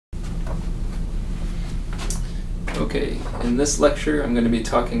Okay, in this lecture I'm going to be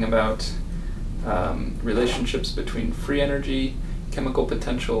talking about relationships between free energy, chemical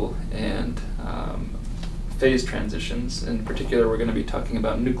potential, and phase transitions. In particular, we're going to be talking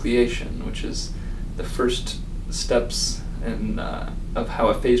about nucleation, which is the first steps of how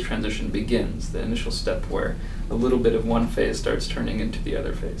a phase transition begins, the initial step where a little bit of one phase starts turning into the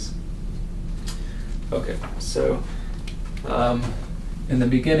other phase. Okay, so in the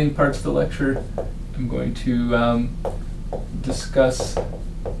beginning parts of the lecture, I'm going to discuss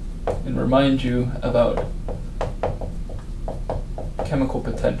and remind you about chemical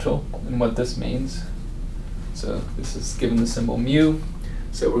potential and what this means. So this is given the symbol mu.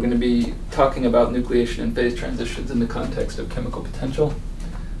 So we're going to be talking about nucleation and phase transitions in the context of chemical potential.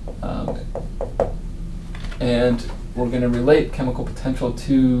 And we're going to relate chemical potential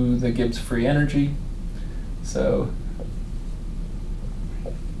to the Gibbs free energy. So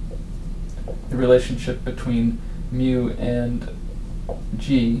the relationship between mu and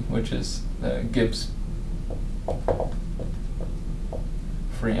G, which is Gibbs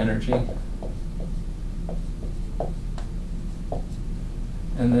free energy.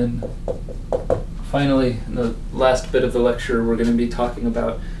 And then finally, in the last bit of the lecture, we're going to be talking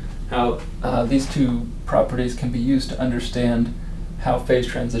about how these two properties can be used to understand how phase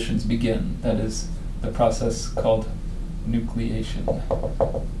transitions begin. That is the process called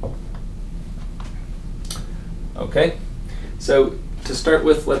nucleation. Okay, so to start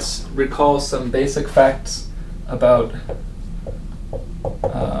with, let's recall some basic facts about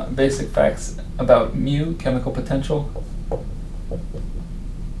mu, chemical potential.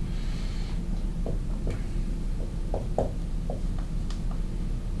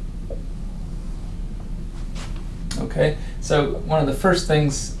 Okay, so one of the first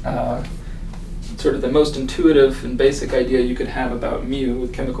things, sort of the most intuitive and basic idea you could have about mu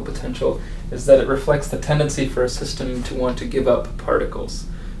with chemical potential is that it reflects the tendency for a system to want to give up particles.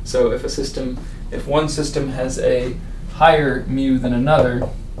 So if one system has a higher mu than another,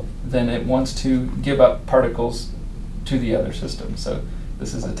 then it wants to give up particles to the other system. So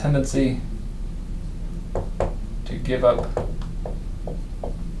this is a tendency to give up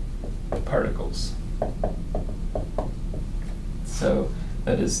particles. So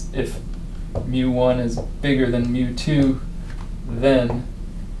that is, if mu1 is bigger than mu2, then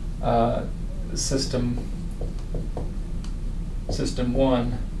system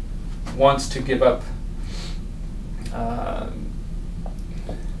 1 wants to give up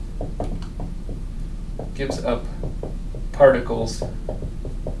particles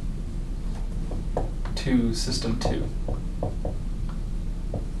to system 2.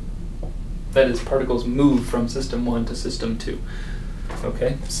 That is, particles move from system 1 to system 2.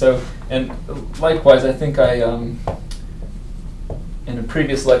 Okay, so, and likewise, I think in a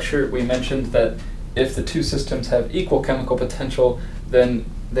previous lecture, we mentioned that if the two systems have equal chemical potential, then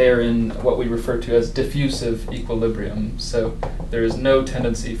they are in what we refer to as diffusive equilibrium. So there is no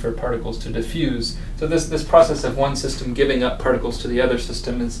tendency for particles to diffuse. So this process of one system giving up particles to the other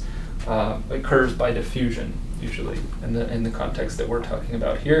system occurs by diffusion, usually, in the context that we're talking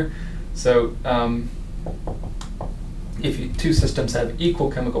about here. So if two systems have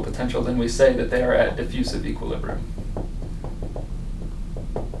equal chemical potential, then we say that they are at diffusive equilibrium.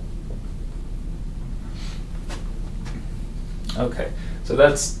 Okay, so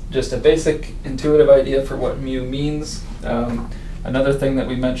that's just a basic intuitive idea for what mu means. Another thing that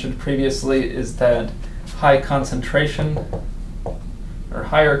we mentioned previously is that high concentration, or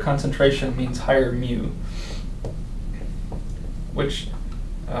higher concentration, means higher mu, which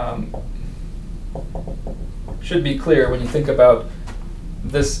should be clear when you think about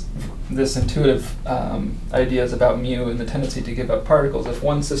this intuitive ideas about mu and the tendency to give up particles. If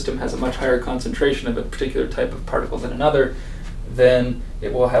one system has a much higher concentration of a particular type of particle than another, then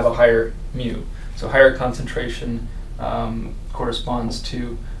it will have a higher mu. So higher concentration corresponds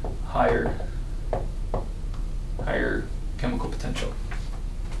to higher chemical potential.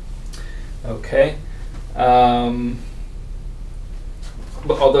 Okay.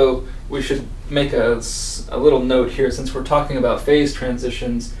 But although we should make a little note here, since we're talking about phase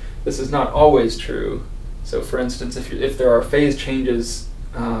transitions, this is not always true. So for instance, if there are phase changes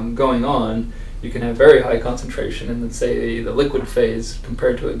going on, you can have very high concentration in, let's say, the liquid phase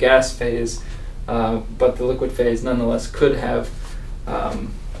compared to a gas phase, but the liquid phase nonetheless could have,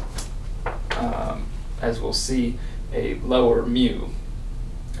 as we'll see, a lower mu.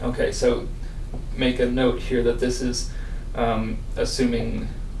 Okay, so make a note here that this is assuming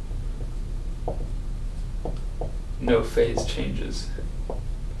no phase changes.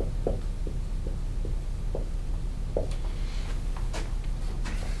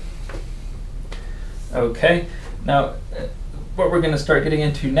 Okay, Now, what we're going to start getting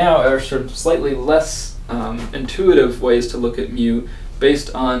into now are sort of slightly less intuitive ways to look at mu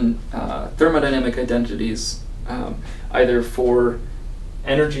based on thermodynamic identities, either for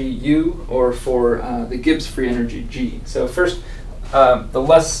energy U or for the Gibbs free energy G. So first, the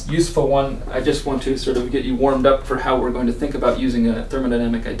less useful one, I just want to sort of get you warmed up for how we're going to think about using a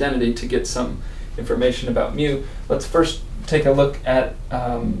thermodynamic identity to get some information about mu. Let's first take a look at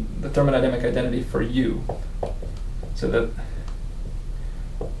the thermodynamic identity for U. So the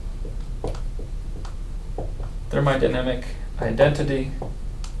thermodynamic identity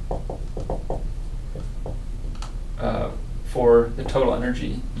for the total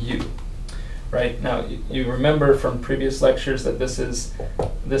energy U. Right now, you remember from previous lectures that this is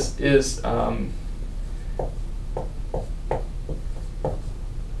the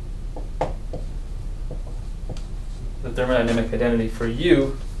thermodynamic identity for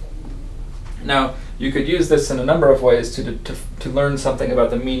U. Now, you could use this in a number of ways to learn something about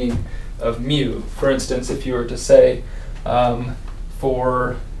the meaning of mu. For instance, if you were to say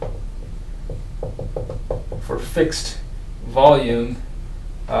for fixed volume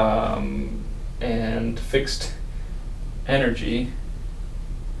and fixed energy,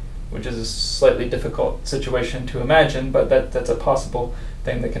 which is a slightly difficult situation to imagine, but that's a possible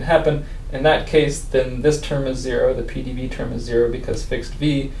thing that can happen. In that case, then this term is 0, the PdV term is 0 because fixed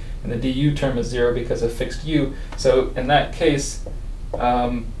V, and the du term is 0 because of fixed u. So in that case,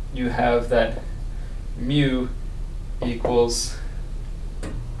 you have that mu equals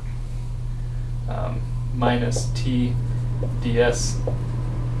minus T ds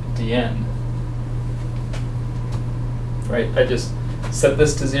dn. Right? I just set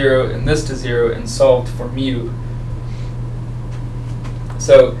this to 0 and this to 0 and solved for mu.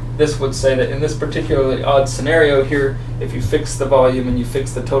 So this would say that in this particularly odd scenario here, if you fix the volume and you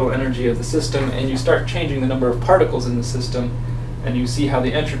fix the total energy of the system and you start changing the number of particles in the system and you see how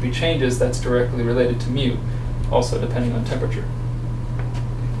the entropy changes, that's directly related to mu, also depending on temperature.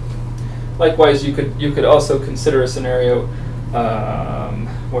 Likewise, you could also consider a scenario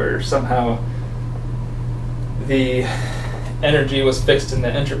where somehow the energy was fixed and the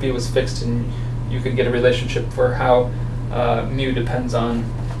entropy was fixed, and you could get a relationship for how mu depends on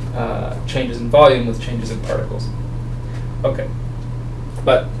changes in volume with changes in particles. Okay,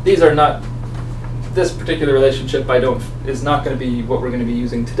 but these are not, this particular relationship is not going to be what we're going to be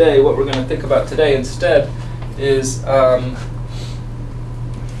using today. What we're going to think about today instead is a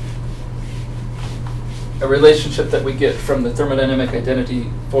relationship that we get from the thermodynamic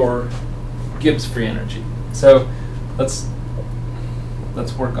identity for Gibbs free energy. So let's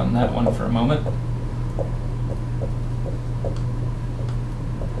work on that one for a moment.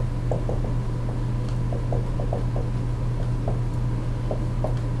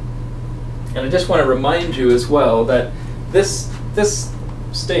 And I just want to remind you as well that this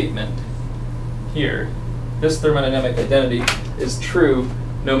statement here, this thermodynamic identity, is true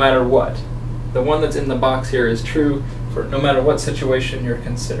no matter what. The one that's in the box here is true for no matter what situation you're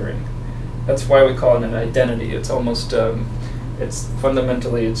considering. That's why we call it an identity. It's almost, it's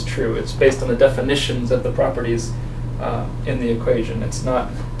fundamentally, it's true. It's based on the definitions of the properties in the equation. It's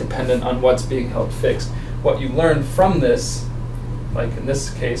not dependent on what's being held fixed. What you learn from this, like in this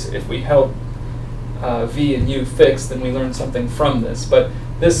case, if we held V and U fixed, then we learn something from this. But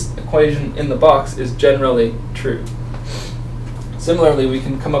this equation in the box is generally true. Similarly, we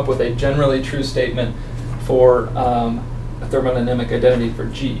can come up with a generally true statement for a thermodynamic identity for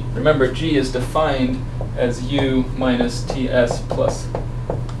G. Remember, G is defined as U minus Ts plus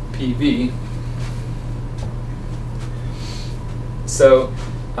PV. So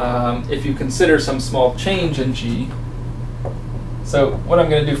if you consider some small change in G, so what I'm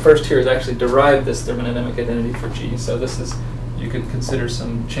going to do first here is actually derive this thermodynamic identity for G. So this is, you could consider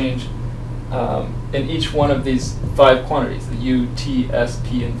some change in each one of these 5 quantities, the U, T, S,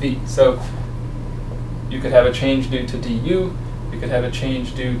 P, and V. So you could have a change due to du, you could have a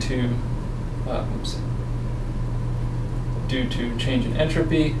change due to change in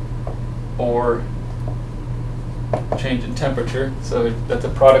entropy, or change in temperature. So that's a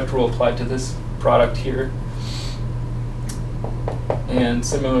product rule applied to this product here. And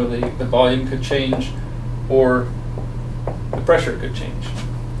similarly, the volume could change, or the pressure could change.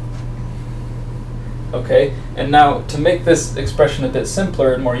 Okay, and now to make this expression a bit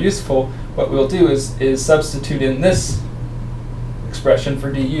simpler and more useful, what we'll do is substitute in this expression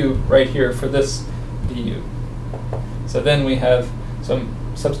for du right here for this du. So then we have, so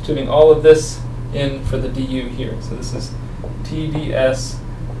I'm substituting all of this in for the du here. So this is T ds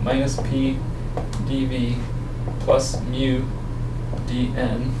minus P dV plus mu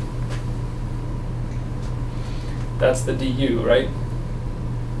dn. That's the du, right?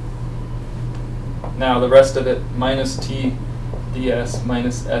 Now the rest of it, minus t ds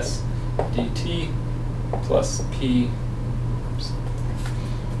minus s dt plus p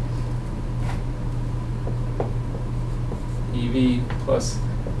ev plus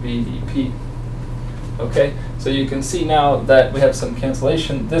v dp. Okay, so you can see now that we have some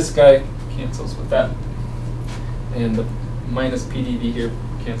cancellation. This guy cancels with that, and the minus pdv here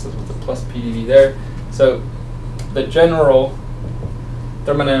cancels with the plus pdv there. So the general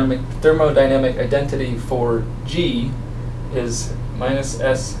thermodynamic identity for G is minus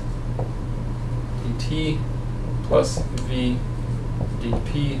S dt plus V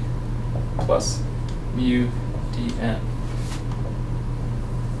dP plus mu dN.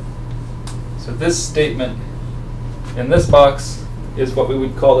 So this statement in this box is what we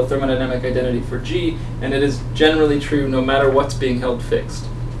would call the thermodynamic identity for G, and it is generally true no matter what's being held fixed.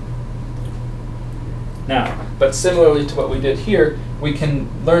 Now, but similarly to what we did here, we can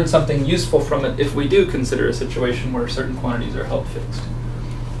learn something useful from it if we do consider a situation where certain quantities are held fixed.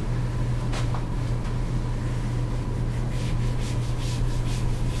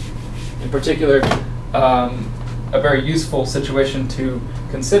 In particular, a very useful situation to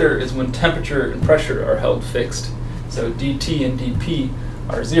consider is when temperature and pressure are held fixed. So dt and dp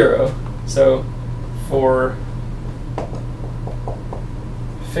are 0. So for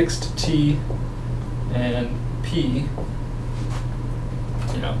fixed T and P,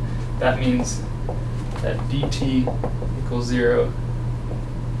 that means that dt equals 0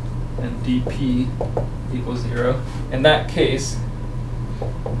 and dp equals 0. In that case,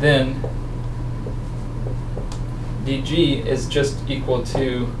 then dg is just equal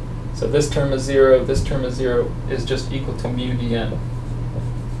to, so this term is 0, this term is 0, is just equal to mu dn.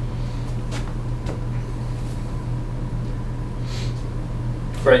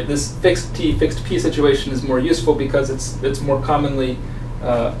 Right, this fixed T, fixed P situation is more useful because it's more commonly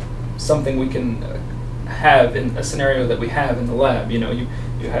something we can have in a scenario that we have in the lab.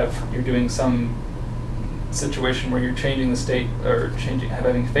 You're doing some situation where you're changing the state or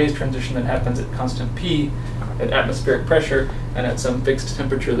having phase transition that happens at constant P, at atmospheric pressure, and at some fixed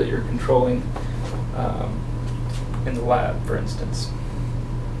temperature that you're controlling in the lab, for instance.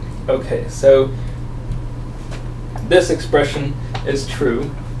 Okay, so this expression is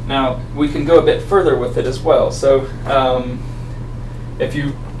true. Now we can go a bit further with it as well. So if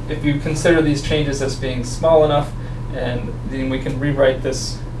you consider these changes as being small enough, and then we can rewrite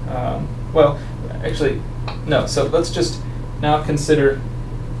this. Well, actually, no. So let's just now consider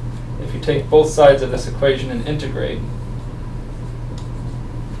if you take both sides of this equation and integrate,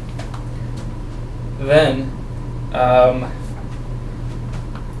 then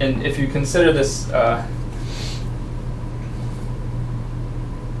and if you consider this.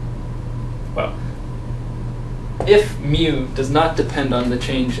 Well, if mu does not depend on the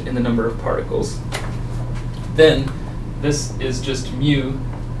change in the number of particles, then this is just mu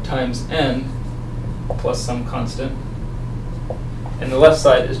times n plus some constant, and the left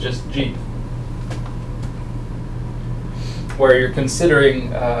side is just g, where you're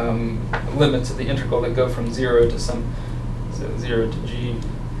considering limits of the integral that go from 0 to some, so 0 to g,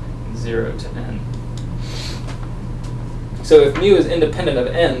 0 to n. So if mu is independent of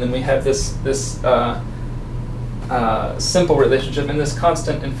n, then we have this simple relationship, and this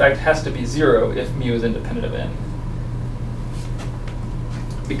constant, in fact, has to be 0 if mu is independent of n,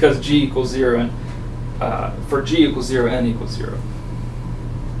 because g equals 0, and for g equals 0, n equals 0.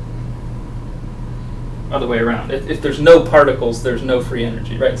 Other way around. If there's no particles, there's no free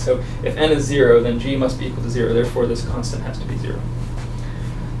energy, right? So if n is 0, then g must be equal to 0. Therefore, this constant has to be 0.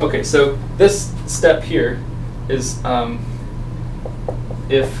 Okay, so this step here is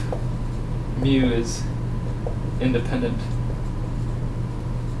if mu is independent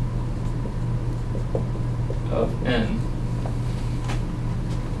of n,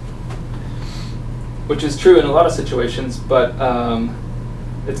 which is true in a lot of situations, but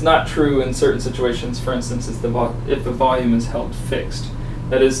it's not true in certain situations. For instance, if the volume is held fixed.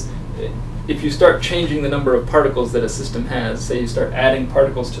 That is, if you start changing the number of particles that a system has, say you start adding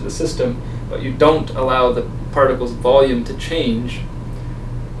particles to the system, but you don't allow the particle's volume to change,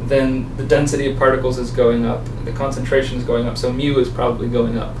 then the density of particles is going up, the concentration is going up, so mu is probably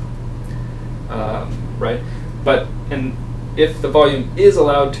going up, right? But if the volume is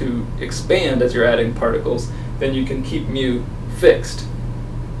allowed to expand as you're adding particles, then you can keep mu fixed.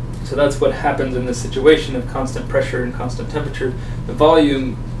 So that's what happens in this situation of constant pressure and constant temperature. The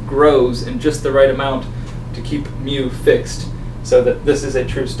volume grows in just the right amount to keep mu fixed, so that this is a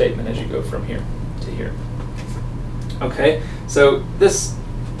true statement as you go from here to here. Okay, so this,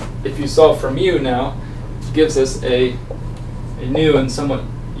 if you solve for mu now, gives us a new and somewhat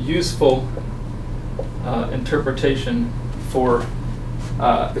useful interpretation for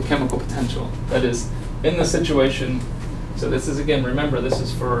the chemical potential. That is, in the situation, so this is, again, remember, this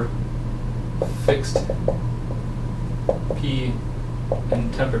is for fixed P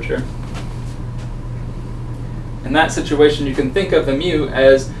and temperature. In that situation, you can think of the mu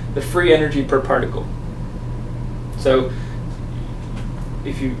as the free energy per particle. So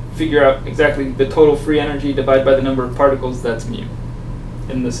if you figure out exactly the total free energy divided by the number of particles, that's mu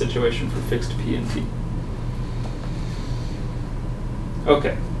in the situation for fixed P and T.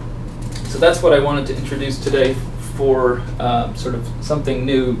 Okay, so that's what I wanted to introduce today for sort of something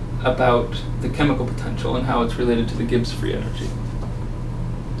new about the chemical potential and how it's related to the Gibbs free energy.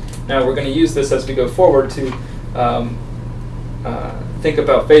 Now we're going to use this as we go forward to think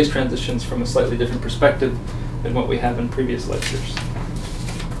about phase transitions from a slightly different perspective than what we have in previous lectures.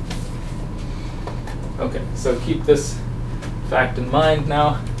 Okay, so keep this fact in mind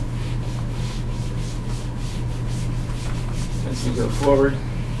now as we go forward.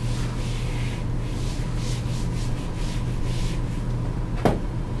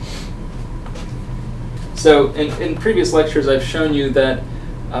 So in previous lectures, I've shown you that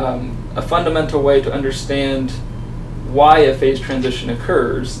a fundamental way to understand why a phase transition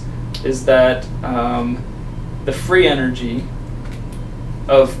occurs is that the free energy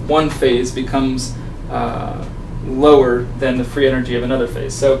of one phase becomes lower than the free energy of another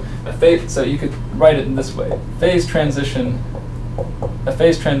phase. So so you could write it in this way: a phase transition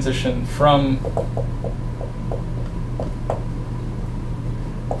from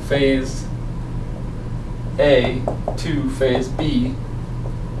phase A to phase B.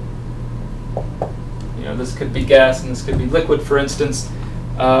 You know, this could be gas and this could be liquid, for instance.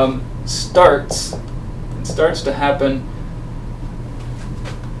 Starts to happen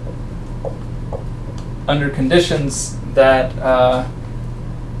under conditions that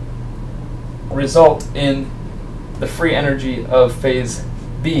result in the free energy of phase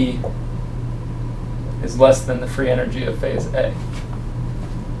B is less than the free energy of phase A.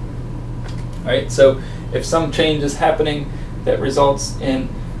 All right, so if some change is happening that results in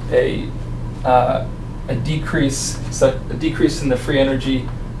a decrease in the free energy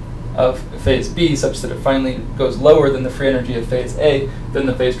of phase B such that it finally goes lower than the free energy of phase A, then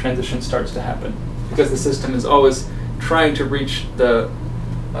the phase transition starts to happen, because the system is always trying to reach the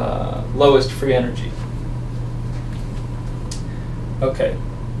lowest free energy. Okay,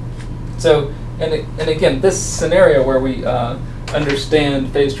 so and again, this scenario where we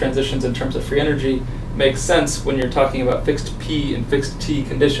understand phase transitions in terms of free energy makes sense when you're talking about fixed P and fixed T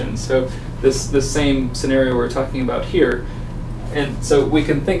conditions. So this same scenario we're talking about here. And so we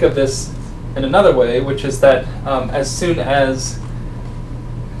can think of this in another way, which is that as soon as,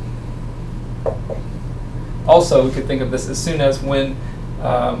 also we could think of this as soon as when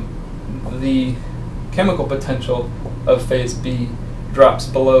the chemical potential of phase B drops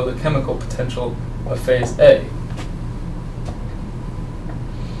below the chemical potential of phase A.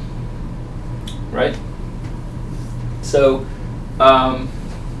 Right? So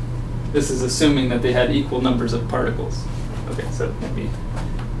this is assuming that they had equal numbers of particles. Okay, so maybe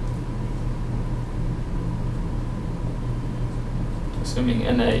assuming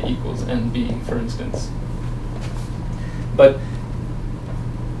Na equals Nb, for instance. But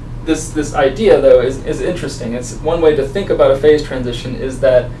this idea, though, is interesting. It's one way to think about a phase transition is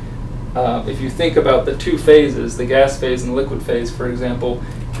that if you think about the two phases, the gas phase and the liquid phase, for example,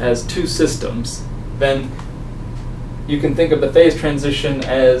 as two systems, then you can think of the phase transition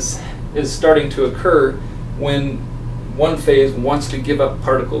as is starting to occur when one phase wants to give up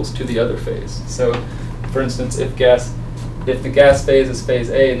particles to the other phase. So, for instance, if the gas phase is phase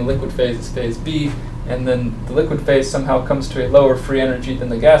A and the liquid phase is phase B, and then the liquid phase somehow comes to a lower free energy than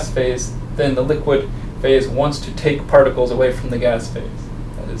the gas phase, then the liquid phase wants to take particles away from the gas phase.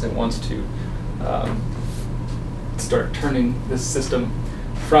 That is, it wants to start turning this system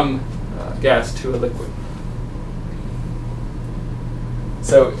from gas to a liquid.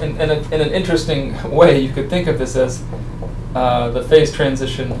 So in an interesting way, you could think of this as the phase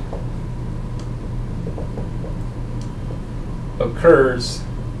transition occurs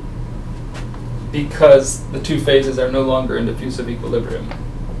because the two phases are no longer in diffusive equilibrium.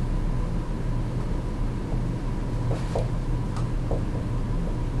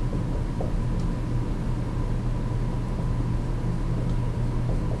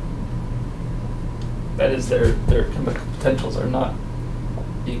 That is, their chemical potentials are not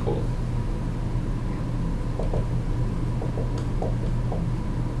equal.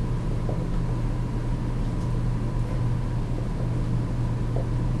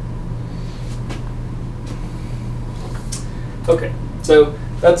 Okay, so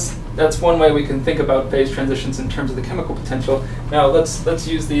that's one way we can think about phase transitions in terms of the chemical potential. Now let's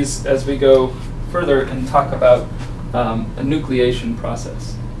use these as we go further and talk about a nucleation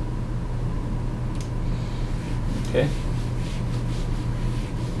process. Okay.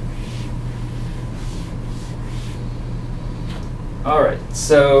 All right.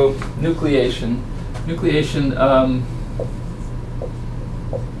 So nucleation. Nucleation.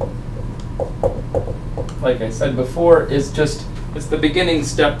 Like I said before, it's the beginning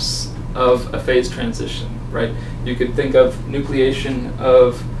steps of a phase transition, right? You could think of nucleation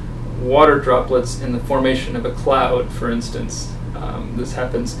of water droplets in the formation of a cloud, for instance. This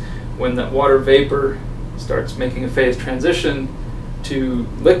happens when that water vapor starts making a phase transition to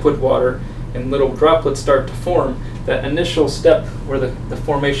liquid water and little droplets start to form. That initial step where the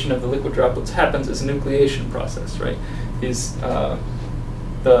formation of the liquid droplets happens is a nucleation process, right?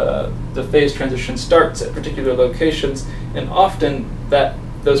 The phase transition starts at particular locations, and often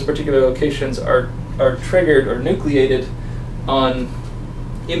those particular locations are triggered or nucleated on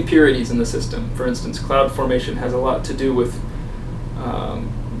impurities in the system. For instance, cloud formation has a lot to do with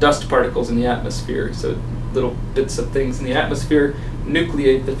dust particles in the atmosphere. So little bits of things in the atmosphere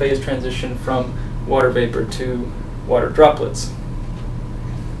nucleate the phase transition from water vapor to water droplets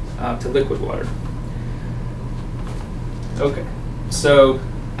to liquid water. Okay, so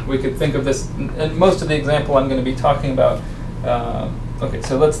we could think of this, and most of the example I'm going to be talking about. Okay,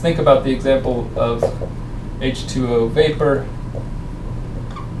 so let's think about the example of H2O vapor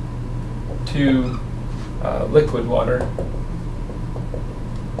to liquid water.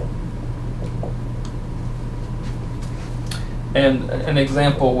 And an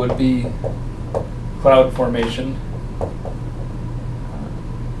example would be cloud formation.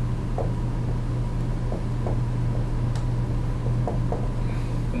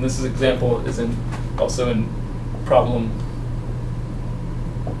 And this example is also in problem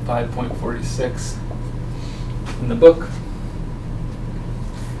 5.46 in the book.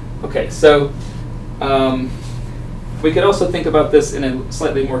 Okay, so we could also think about this in a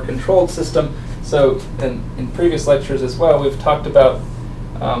slightly more controlled system. So in previous lectures as well, we've talked about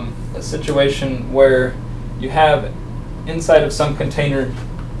a situation where you have inside of some container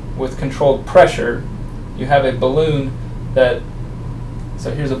with controlled pressure, you have a balloon that,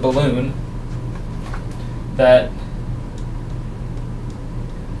 so here's a balloon that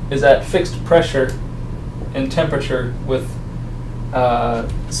is at fixed pressure and temperature with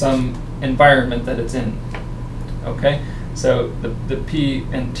some environment that it's in. Okay? So the P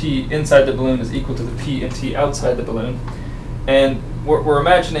and T inside the balloon is equal to the P and T outside the balloon. And what we're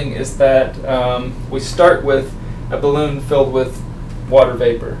imagining is that we start with a balloon filled with water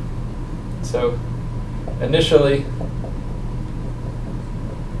vapor. So initially,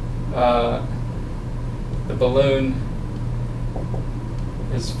 the balloon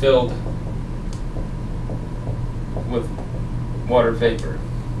is filled with water vapor.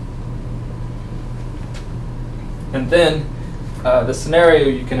 And then the scenario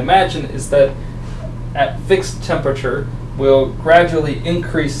you can imagine is that at fixed temperature, we'll gradually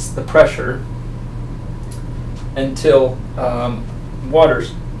increase the pressure until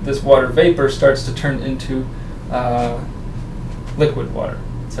this water vapor starts to turn into liquid water.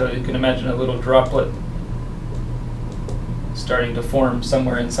 So you can imagine a little droplet starting to form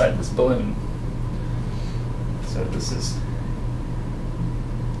somewhere inside this balloon. So this is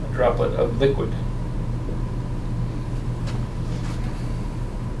a droplet of liquid.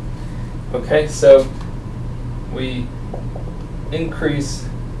 Okay, so we increase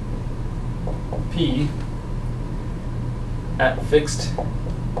P at fixed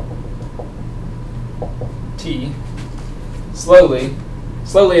T slowly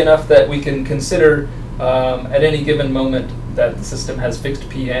enough that we can consider at any given moment that the system has fixed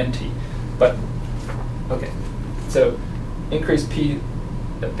P and T. But, okay, so increase P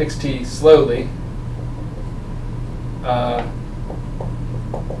at fixed T slowly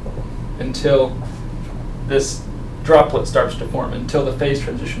until this droplet starts to form, until the phase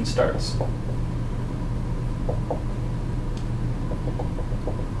transition starts.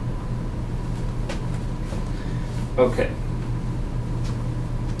 Okay.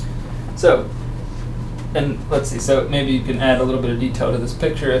 So, and let's see, so maybe you can add a little bit of detail to this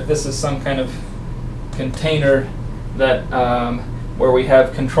picture. If this is some kind of container that where we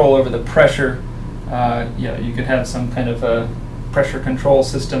have control over the pressure, yeah, you could have some kind of a pressure control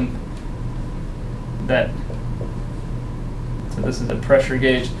system that, so this is a pressure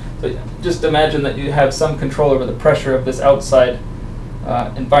gauge. So just imagine that you have some control over the pressure of this outside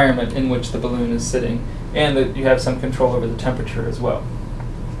environment in which the balloon is sitting, and that you have some control over the temperature as well.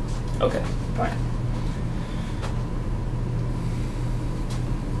 Okay, fine.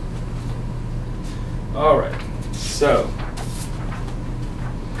 All right, so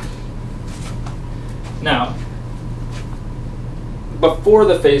now, before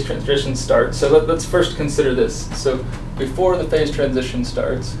the phase transition starts, so let's first consider this. So before the phase transition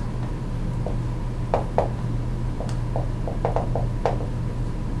starts,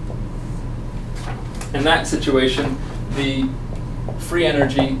 in that situation, the free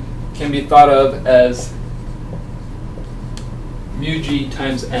energy can be thought of as mu g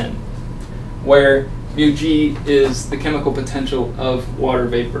times n, where mu g is the chemical potential of water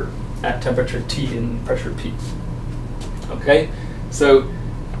vapor at temperature T and pressure P. Okay, so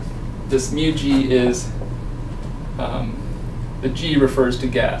this mu g is, the g refers to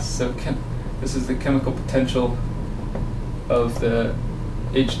gas, so this is the chemical potential of the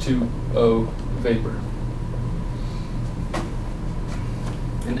H2O vapor.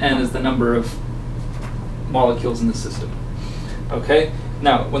 And n is the number of molecules in the system. Okay,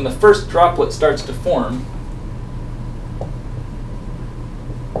 now when the first droplet starts to form,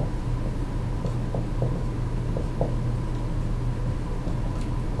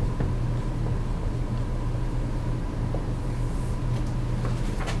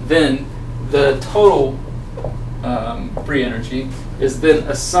 then the total free energy is then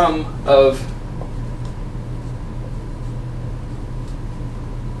a sum of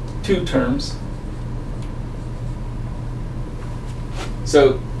two terms.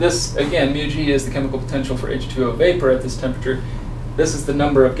 So this, again, mu g is the chemical potential for H2O vapor at this temperature. This is the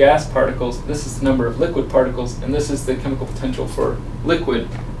number of gas particles, this is the number of liquid particles, and this is the chemical potential for liquid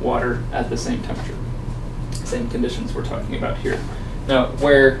water at the same temperature. Same conditions we're talking about here. Now,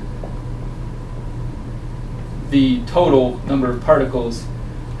 where the total number of particles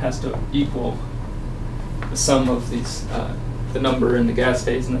has to equal the sum of these, the number in the gas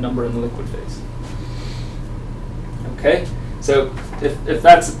phase and the number in the liquid phase. Okay, so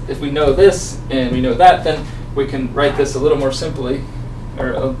if we know this and we know that, then we can write this a little more simply,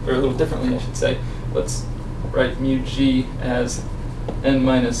 or a little differently, I should say. Let's write mu g as n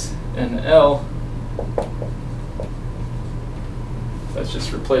minus nl. That's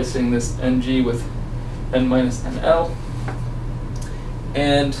just replacing this ng with n minus nl.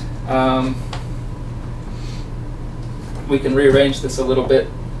 And we can rearrange this a little bit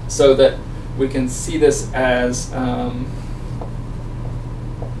so that we can see this as a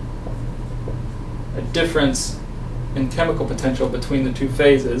difference in chemical potential between the two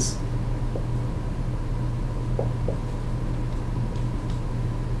phases.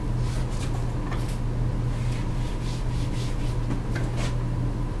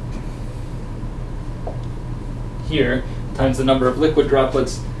 Here, times the number of liquid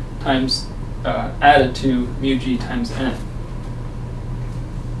droplets times added to mu g times n.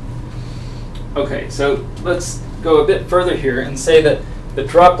 Okay, so let's go a bit further here and say that the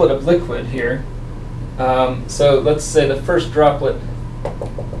droplet of liquid here, so let's say the first droplet,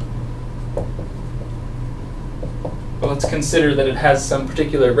 well, let's consider that it has some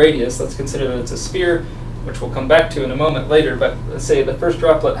particular radius. Let's consider that it's a sphere, which we'll come back to in a moment later, but let's say the first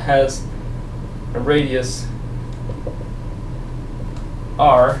droplet has a radius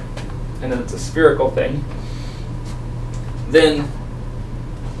r, and it's a spherical thing. Then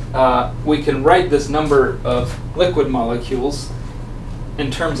we can write this number of liquid molecules in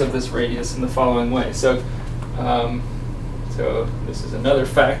terms of this radius in the following way. So, so this is another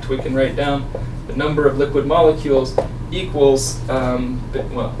fact we can write down. The number of liquid molecules equals,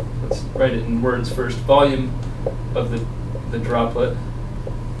 well, let's write it in words first, volume of the droplet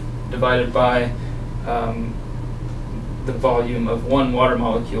divided by the volume of one water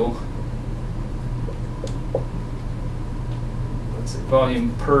molecule. Let's say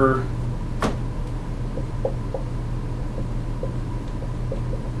volume per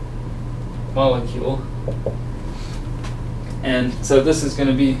molecule. And so this is going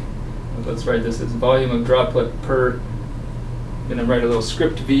to be, let's write this as volume of droplet per, I'm going to write a little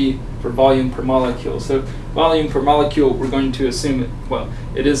script V for volume per molecule. So volume per molecule, we're going to assume,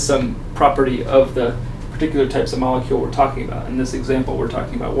 it is some property of the particular types of molecule we're talking about. In this example, we're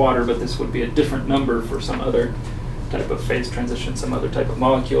talking about water, but this would be a different number for some other type of phase transition, some other type of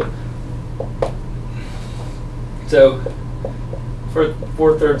molecule. So for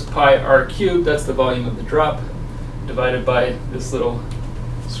 4/3 pi r cubed, that's the volume of the drop, divided by this little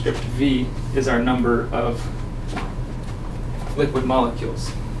script V is our number of liquid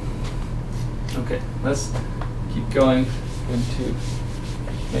molecules. Okay, let's keep going. I'm going to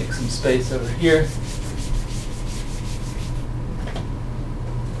make some space over here.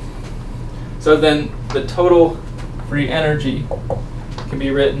 So then the total free energy can be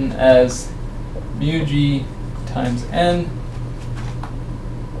written as mu g times n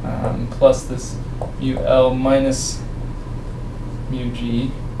plus this mu L minus mu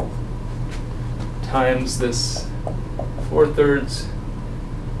G times this 4/3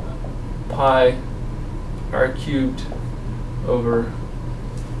 pi r cubed over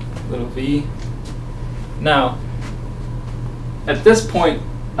little v. Now, at this point,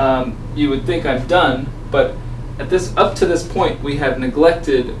 you would think I'm done, but up to this point, we have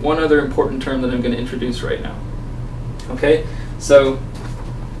neglected one other important term that I'm going to introduce right now. Okay, so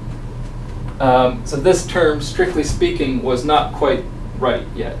this term, strictly speaking, was not quite right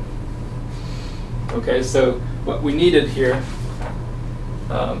yet. Okay, so what we needed here,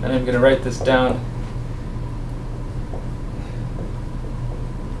 and I'm going to write this down.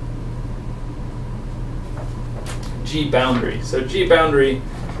 G boundary. So G boundary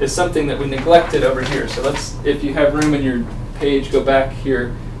is something that we neglected over here. So let's, if you have room in your page, go back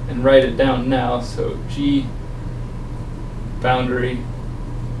here and write it down now. So G boundary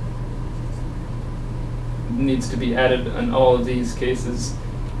needs to be added in all of these cases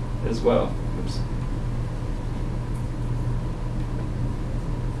as well. Oops.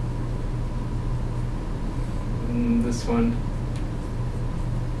 And this one.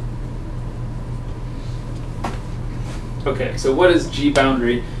 Okay, so what is G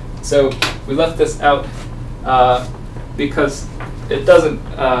boundary? So we left this out because it doesn't,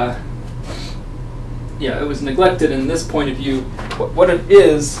 it was neglected in this point of view. What it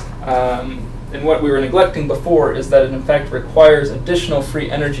is, and what we were neglecting before, is that it in fact requires additional free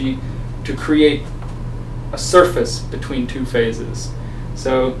energy to create a surface between two phases.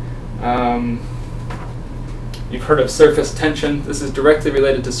 So you've heard of surface tension. This is directly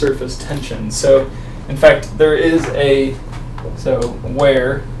related to surface tension. So in fact, there is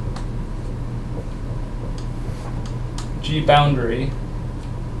where G boundary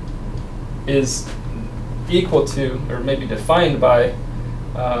is equal to, or maybe defined by,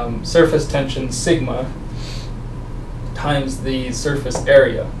 surface tension sigma times the surface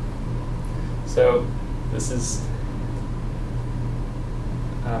area. So this is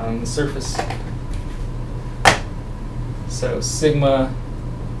the surface. So sigma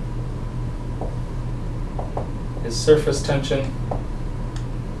is surface tension,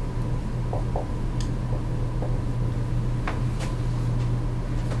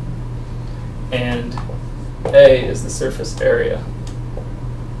 and A is the surface area.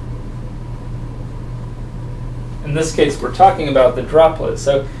 In this case, we're talking about the droplet.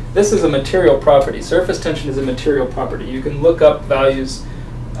 So this is a material property. Surface tension is a material property. You can look up values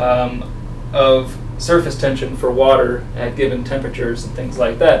of surface tension for water at given temperatures and things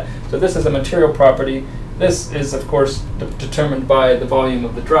like that. So this is a material property. This is, of course, determined by the volume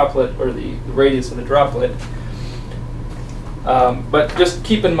of the droplet, or the radius of the droplet. But just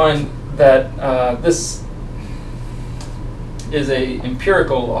keep in mind that this is a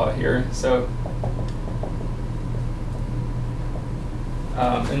empirical law here. So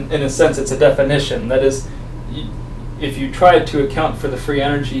in a sense, it's a definition. That is, if you tried to account for the free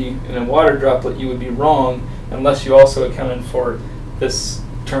energy in a water droplet, you would be wrong unless you also accounted for this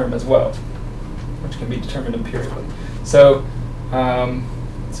term as well, which can be determined empirically. So,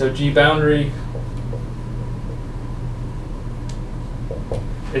 so G boundary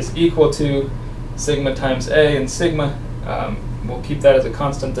is equal to sigma times A, and sigma, we'll keep that as a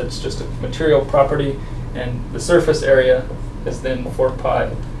constant. That's just a material property, and the surface area is then 4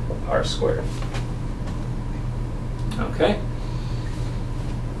 pi r squared. Okay.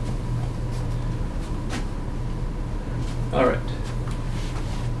 All right.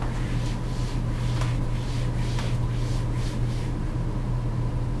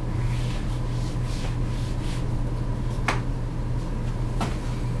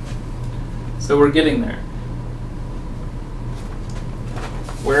 So we're getting there.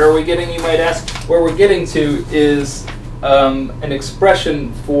 Where are we getting, you might ask? Where we're getting to is an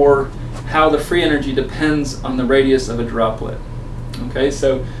expression for how the free energy depends on the radius of a droplet. Okay,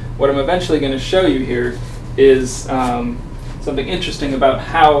 so what I'm eventually going to show you here is something interesting about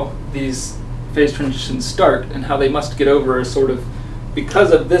how these phase transitions start and how they must get over a sort of,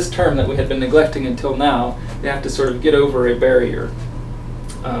 because of this term that we had been neglecting until now, they have to sort of get over a barrier.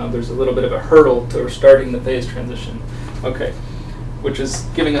 There's a little bit of a hurdle to starting the phase transition. Okay, which is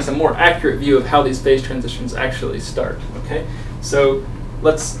giving us a more accurate view of how these phase transitions actually start. Okay, so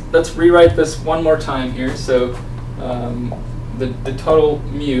let's rewrite this one more time here. So the total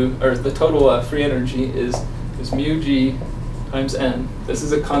mu, or the total free energy is mu g times n. This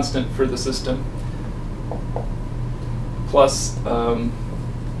is a constant for the system, plus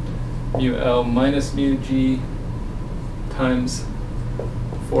mu L minus mu g times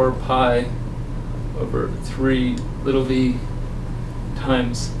 4 pi over 3 little v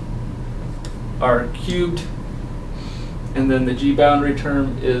times r cubed, and then the G boundary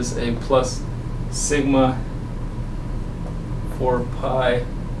term is a plus sigma 4 pi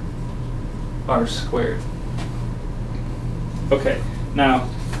r squared. Okay, now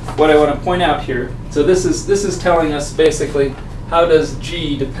what I want to point out here, so this is telling us basically how does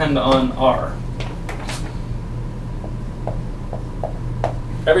G depend on R.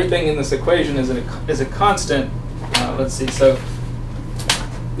 Everything in this equation is a constant. Let's see, so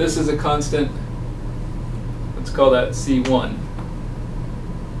this is a constant. Let's call that C1.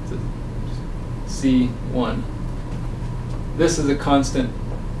 C1. This is a constant.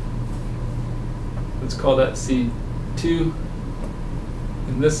 Let's call that C2.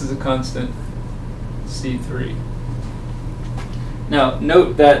 And this is a constant, C3. Now,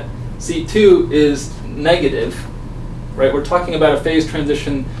 note that C2 is negative, right? We're talking about a phase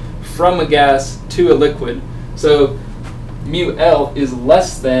transition from a gas to a liquid. So mu L is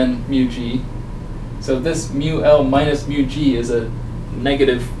less than mu G. So this mu L minus mu G is a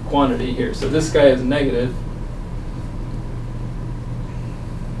negative quantity here. So this guy is negative.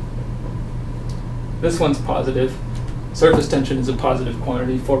 This one's positive. Surface tension is a positive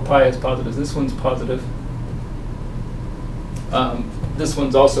quantity. 4 pi is positive. This one's positive. This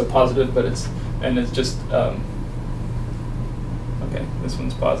one's also positive, but it's just okay. This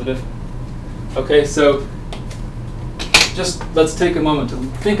one's positive. Okay, so just let's take a moment to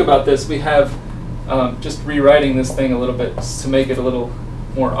think about this. We have just rewriting this thing a little bit to make it a little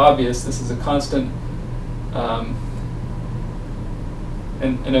more obvious. This is a constant, and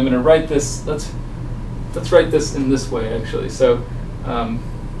I'm going to write this. Let's write this in this way, actually. So,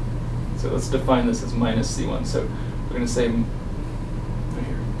 so let's define this as minus C1. So we're going to say right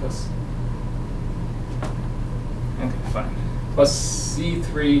here plus. Okay, fine. Plus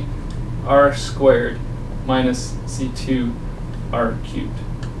C3 r squared minus C2 r cubed.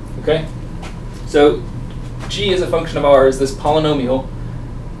 Okay. So G as a function of R is this polynomial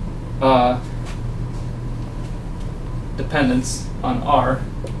dependence on R,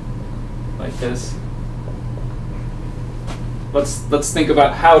 like this. Let's think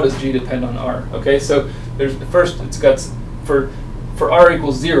about how does G depend on R. Okay, so there's first it's got for R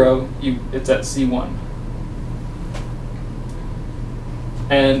equals 0, it's at C1,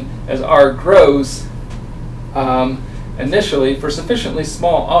 and as R grows, initially for sufficiently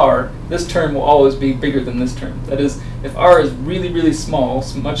small r, this term will always be bigger than this term. That is, if r is really small,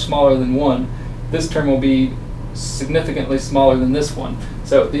 much smaller than 1, this term will be significantly smaller than this one.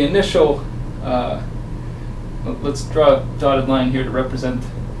 So the initial let's draw a dotted line here to represent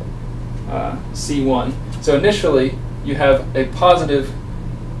C1. So initially, you have a positive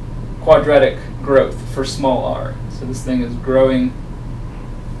quadratic growth for small r. So this thing is growing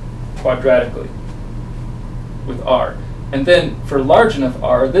quadratically with r. And then for large enough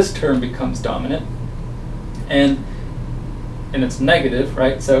r, this term becomes dominant, and it's negative,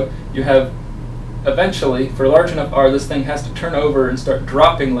 right? So you have eventually, for large enough r, this thing has to turn over and start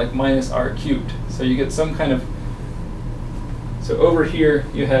dropping like minus r cubed. So you get some kind of, so over here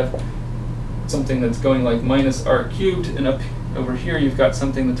you have something that's going like minus r cubed, and up over here you've got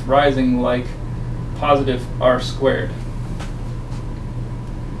something that's rising like positive r squared.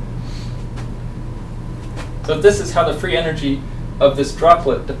 So this is how the free energy of this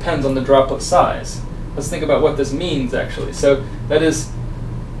droplet depends on the droplet size. Let's think about what this means, actually. So that is,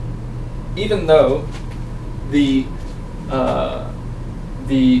 even though the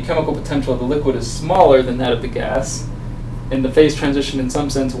chemical potential of the liquid is smaller than that of the gas, and the phase transition in some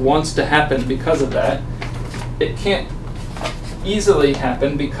sense wants to happen because of that, it can't easily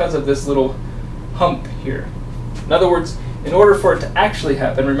happen because of this little hump here. In other words, in order for it to actually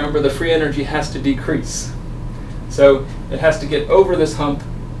happen, remember the free energy has to decrease. So it has to get over this hump,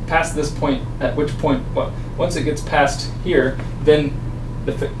 past this point, at which point, well, once it gets past here, then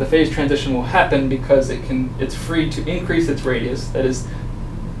the phase transition will happen because it's free to increase its radius. That is,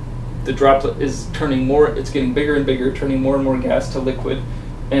 the droplet is turning more, it's getting bigger and bigger, turning more and more gas to liquid,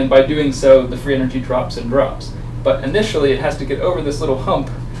 and by doing so, the free energy drops and drops. But initially, it has to get over this little hump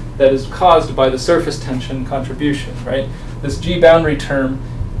that is caused by the surface tension contribution, right? This G boundary term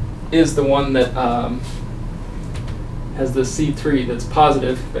is the one that has the C3 that's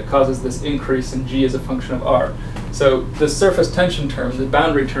positive, that causes this increase in G as a function of R. So the surface tension term, the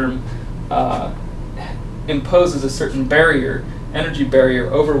boundary term, imposes a certain barrier, energy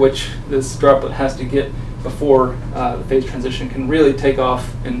barrier, over which this droplet has to get before the phase transition can really take off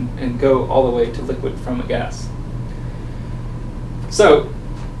and go all the way to liquid from a gas. So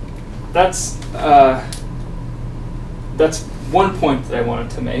that's one point that I wanted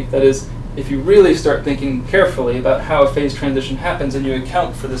to make. That is, if you really start thinking carefully about how a phase transition happens and you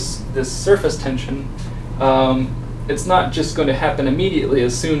account for this surface tension, it's not just going to happen immediately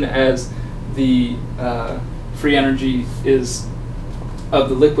as soon as the free energy of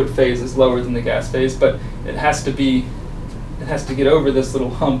the liquid phase is lower than the gas phase, but it has to get over this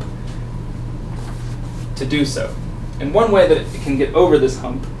little hump to do so. And one way that it can get over this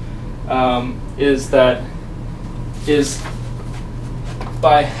hump is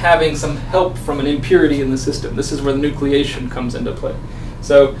by having some help from an impurity in the system. This is where the nucleation comes into play.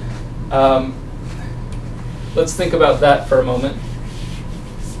 So let's think about that for a moment.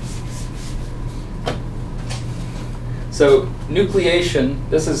 So nucleation,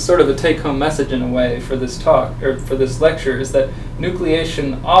 this is sort of the take-home message in a way for this talk, or for this lecture, is that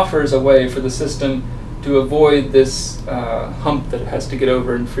nucleation offers a way for the system to avoid this hump that it has to get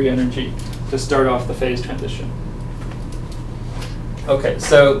over in free energy to start off the phase transition. Okay,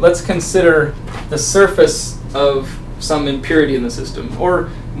 so let's consider the surface of some impurity in the system,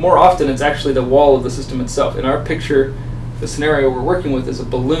 or more often it's actually the wall of the system itself. In our picture, the scenario we're working with is a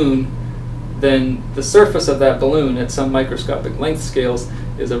balloon. Then the surface of that balloon at some microscopic length scales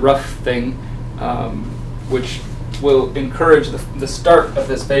is a rough thing, which will encourage the start of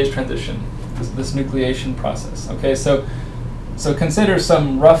this phase transition, this nucleation process. Okay, so consider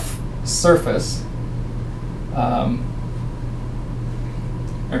some rough surface.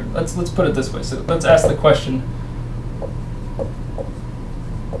 Or let's put it this way. So let's ask the question: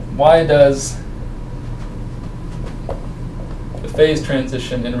 why does the phase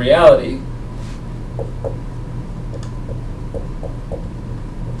transition in reality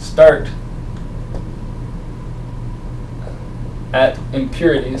start at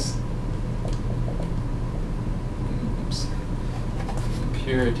impurities?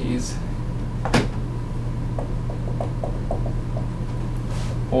 Impurities,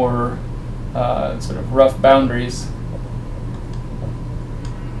 or sort of rough boundaries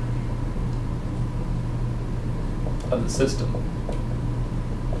of the system.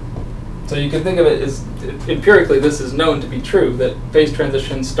 So you can think of it as, empirically, this is known to be true, that phase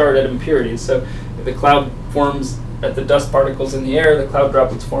transitions start at impurities. So if the cloud forms at the dust particles in the air, the cloud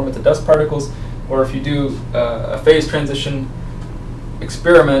droplets form at the dust particles, or if you do a phase transition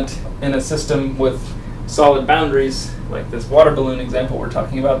experiment in a system with solid boundaries, like this water balloon example we're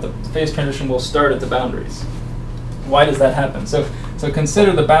talking about, the phase transition will start at the boundaries. Why does that happen? So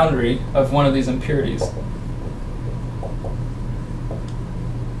consider the boundary of one of these impurities.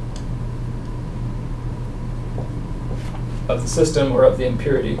 Of the system or of the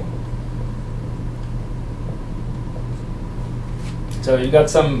impurity. So you've got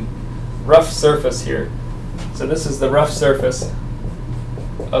some rough surface here. So this is the rough surface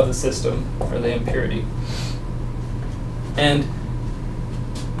of the system for the impurity. And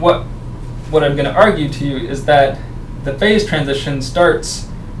what I'm going to argue to you is that the phase transition starts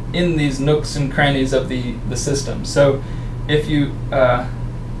in these nooks and crannies of the system. So if you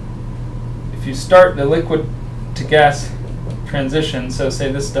start the liquid to gas transition, so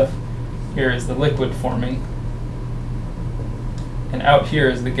say this stuff here is the liquid forming, and out here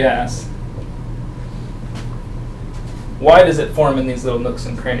is the gas. Why does it form in these little nooks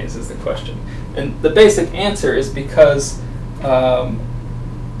and crannies is the question. And the basic answer is because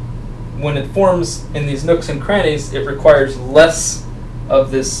when it forms in these nooks and crannies, it requires less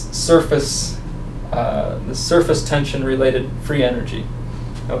of this surface tension related free energy.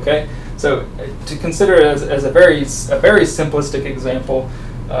 Okay? So to consider it as a very simplistic example,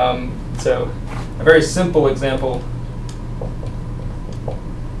 so a very simple example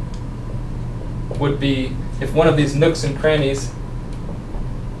would be if one of these nooks and crannies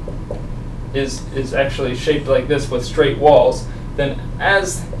is actually shaped like this with straight walls, then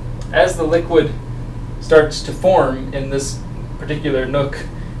as the liquid starts to form in this particular nook,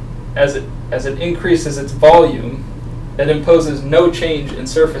 as it increases its volume, it imposes no change in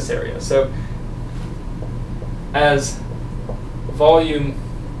surface area. So as volume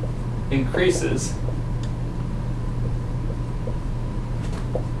increases,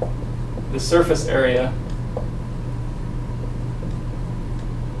 the surface area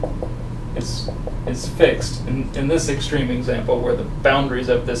is fixed in this extreme example where the boundaries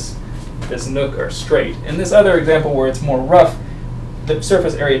of this nook are straight. In this other example where it's more rough, the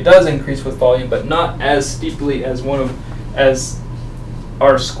surface area does increase with volume, but not as steeply as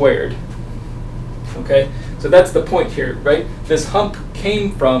r squared. Okay, so that's the point here, right? This hump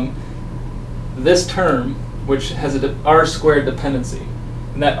came from this term, which has a r squared dependency,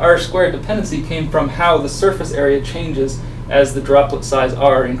 and that r squared dependency came from how the surface area changes as the droplet size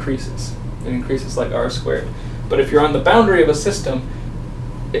r increases. It increases like r squared. But if you're on the boundary of a system,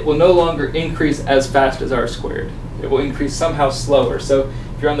 it will no longer increase as fast as r squared. It will increase somehow slower. So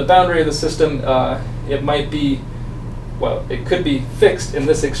if you're on the boundary of the system, it might be, well, it could be fixed in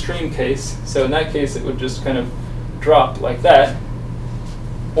this extreme case. So in that case, it would just kind of drop like that.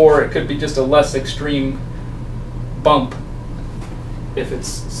 Or it could be just a less extreme bump if it's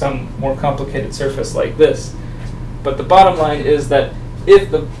some more complicated surface like this. But the bottom line is that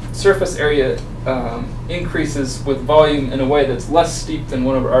if the surface area increases with volume in a way that's less steep than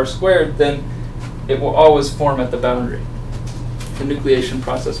 1 over r squared, then it will always form at the boundary. The nucleation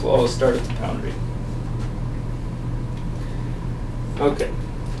process will always start at the boundary. Okay,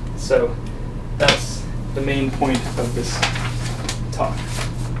 so that's the main point of this talk.